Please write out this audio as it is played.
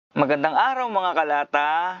Magandang araw mga kalata!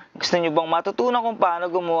 Gusto nyo bang matutunan kung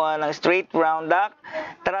paano gumawa ng straight round duct?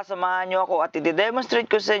 Tara, samahan nyo ako at i-demonstrate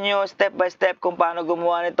ko sa inyo step by step kung paano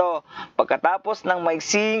gumawa nito pagkatapos ng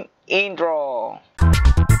maiksing intro.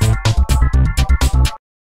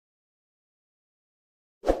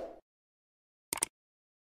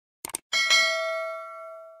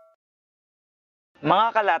 Mga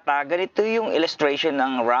kalata, ganito yung illustration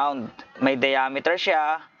ng round. May diameter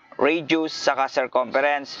siya, radius, saka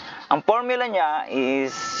circumference. Ang formula niya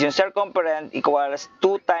is yung circumference equals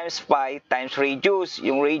 2 times pi times radius.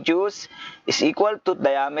 Yung radius is equal to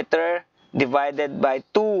diameter divided by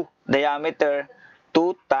 2 diameter,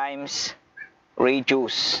 2 times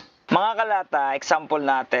radius. Mga kalata, example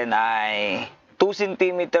natin ay 2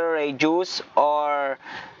 cm radius or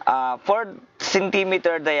 4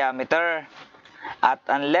 cm diameter. At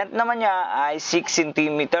ang length naman niya ay 6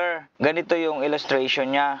 cm. Ganito yung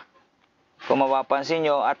illustration niya. Kung mapapansin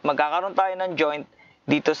nyo, at magkakaroon tayo ng joint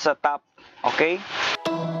dito sa top. Okay?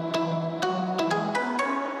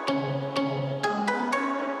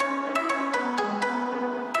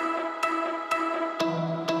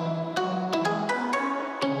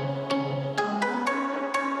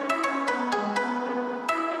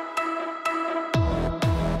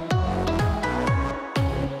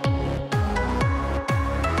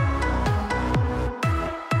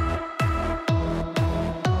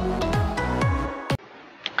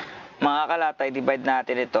 Mga kalata, i-divide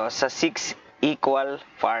natin ito sa 6 equal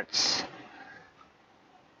parts.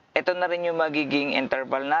 Ito na rin yung magiging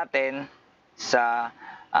interval natin sa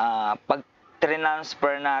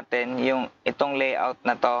pag-transfer natin yung itong layout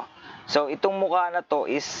na to. So, itong mukha na to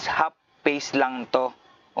is half face lang to.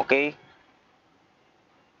 Okay?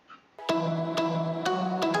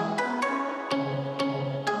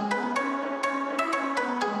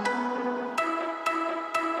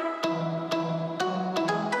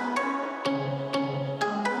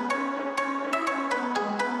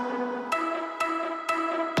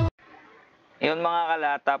 Yun mga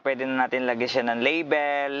kalata, pwede na natin lagyan siya ng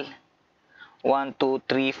label. 1, 2,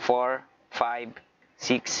 3, 4, 5,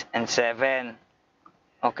 6, and 7.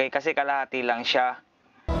 Okay, kasi kalahati lang siya.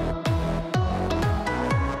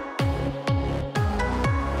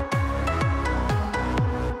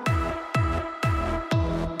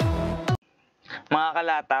 Mga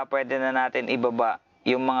kalata, pwede na natin ibaba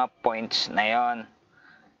yung mga points na yon.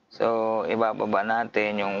 So, ibababa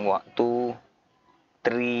natin yung 2,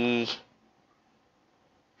 3,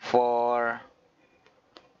 4,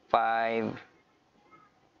 5,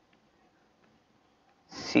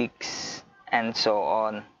 6, and so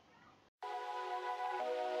on.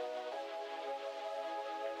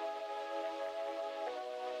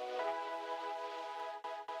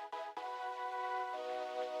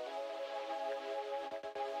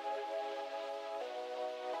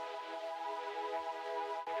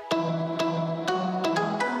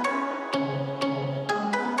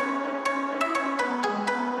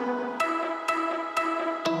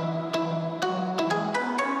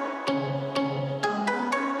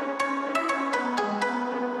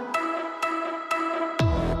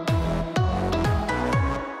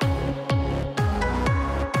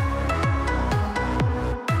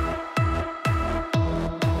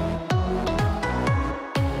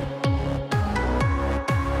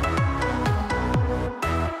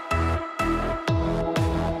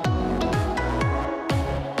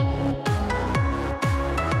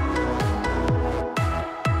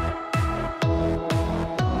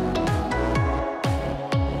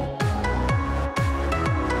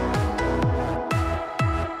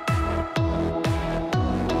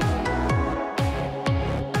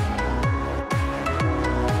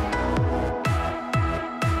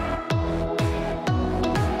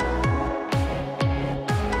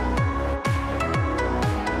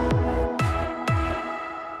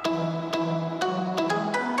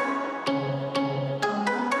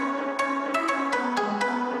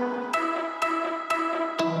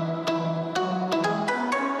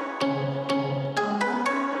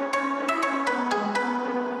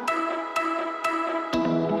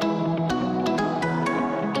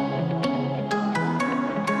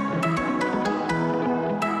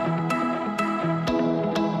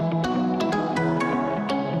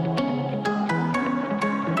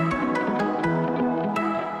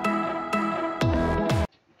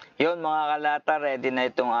 Yun mga kalata, ready na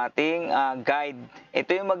itong ating guide.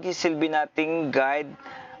 Ito yung magsisilbi nating guide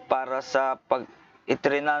para sa pag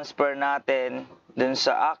i-transfer natin dun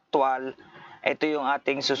sa actual. Ito yung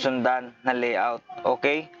ating susundan na layout.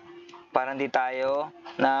 Okay? Para hindi tayo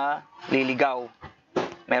na liligaw.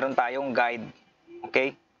 Meron tayong guide.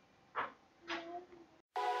 Okay?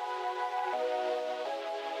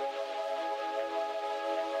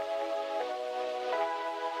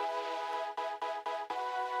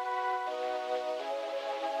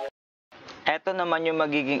 Ito naman yung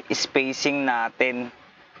magiging spacing natin.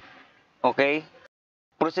 Okay?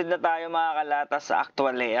 Proceed na tayo mga kalata sa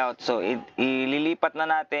actual layout. So, ililipat na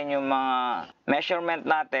natin yung mga measurement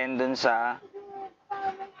natin dun sa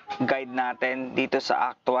guide natin dito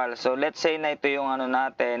sa actual. So, let's say na ito yung ano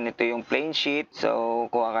natin, ito yung plain sheet.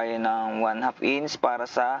 So, kuha kayo ng 1/2 inch para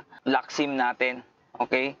sa lock seam natin.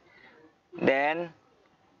 Okay? Then,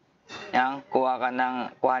 yan,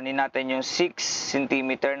 kuhanin natin yung 6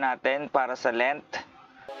 cm natin para sa length.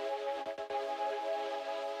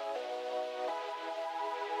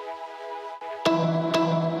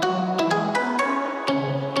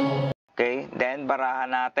 Okay, then barahan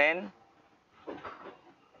natin.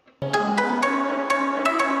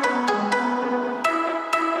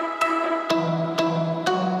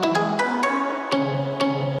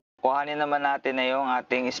 Kuhanin naman natin na yung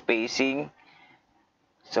ating spacing.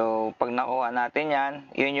 So, pag nakuha natin yan,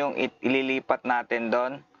 yun yung ililipat natin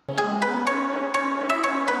doon.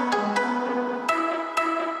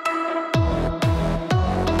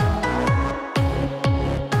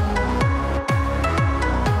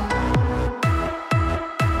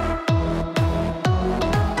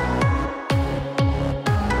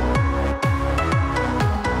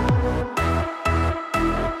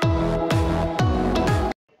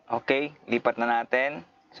 Okay, lipat na natin.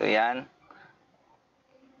 So, yan.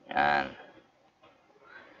 Yan.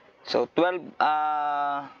 So, 12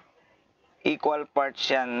 equal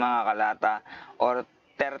parts yan mga kalata. Or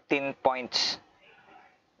 13 points.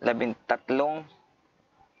 13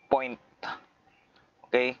 point.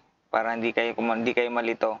 Okay? Para hindi kayo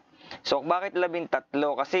malito. So, bakit 13?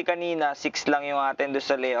 Kasi kanina, 6 lang yung atin doon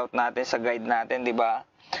sa layout natin, sa guide natin, di ba?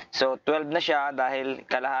 So, 12 na siya dahil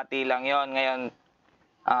kalahati lang yon. Ngayon,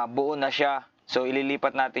 buo na siya. So,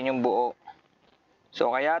 ililipat natin yung buo. So,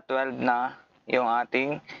 kaya 12 na yung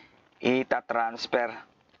ating ita-transfer.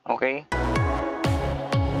 Okay?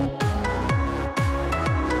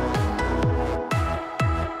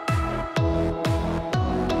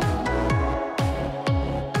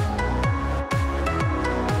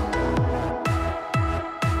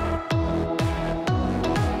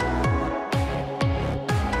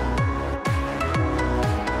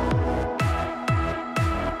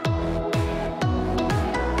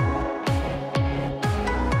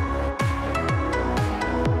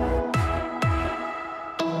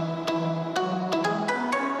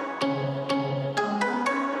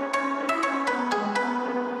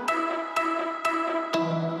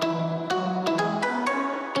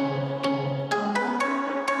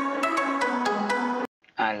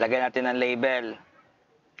 Lagyan natin ng label.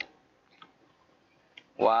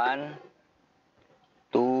 1,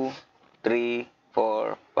 2, 3,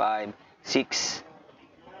 4, 5, 6.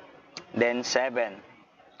 Then 7.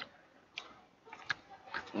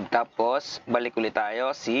 Tapos, balik ulit tayo.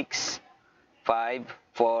 6, 5,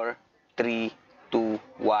 4, 3, 2,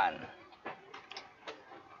 1.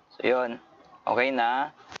 So, yun. Okay na.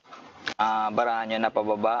 Barahan nyo na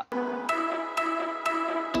pababa.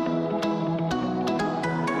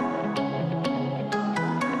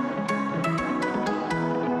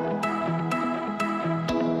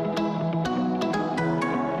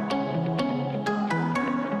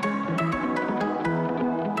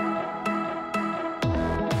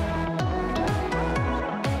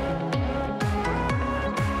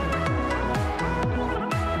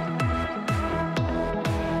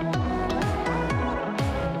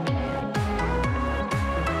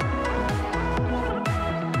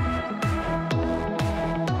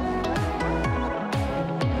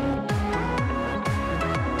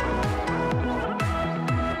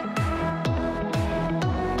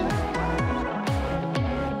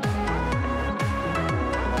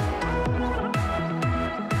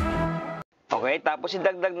 Okay, tapos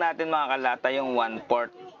idagdag natin mga kalata yung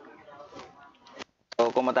 1/4.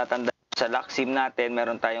 So, kung matatanda sa lock seam natin,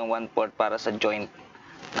 meron tayong 1/4 para sa joint.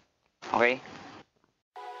 Okay?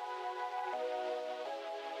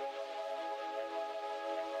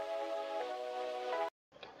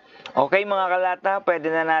 Okay mga kalata, pwede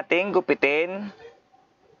na natin gupitin.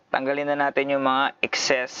 Tanggalin na natin yung mga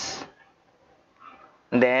excess.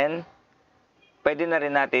 Then, pwede na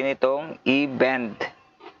rin natin itong i-bend.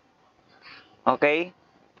 Okay?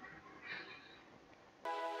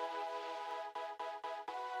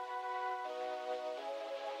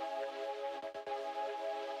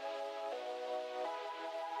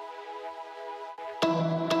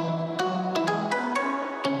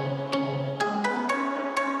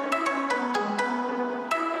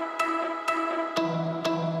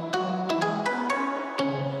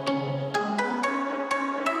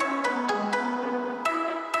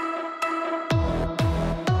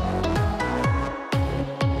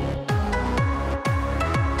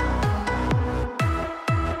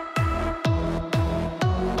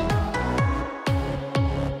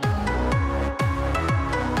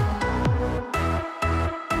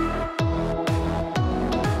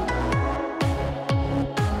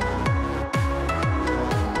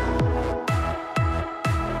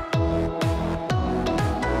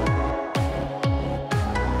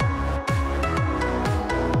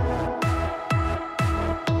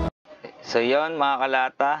 So yon mga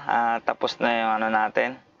kalata, tapos na yung ano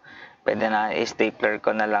natin. Pwede na i-stapler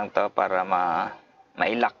ko na lang to para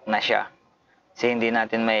ma-lock na siya. Kasi hindi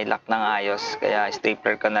natin ma-lock ng ayos, kaya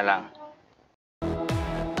stapler ko na lang.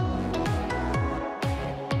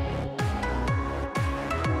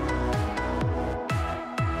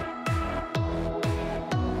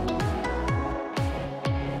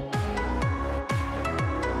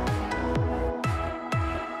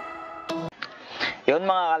 Yun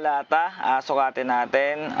mga kalata, sukatin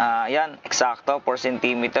natin. Yan, eksakto, 4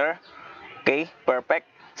 cm. Okay, perfect.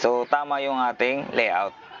 So, tama yung ating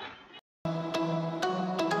layout.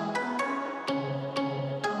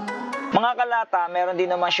 Mga kalata, meron din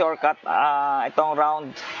naman shortcut itong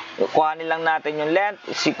round. Kuhanin lang natin yung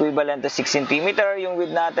length is equivalent to 6 cm. Yung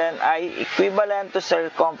width natin ay equivalent to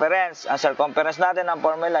circumference. Ang circumference natin, ang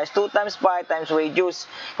formula is 2 times pi times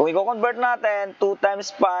radius. Kung i-convert natin, 2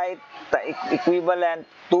 times pi equivalent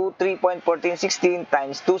to 3.1416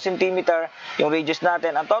 times 2 cm. Yung radius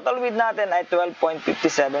natin, ang total width natin ay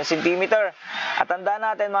 12.57 cm. At tandaan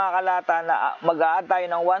natin mga kalata na mag-a-add tayo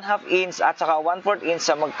ng 1/2 inch at saka 1/4 inch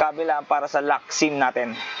sa magkabila para sa lock seam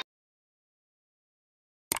natin.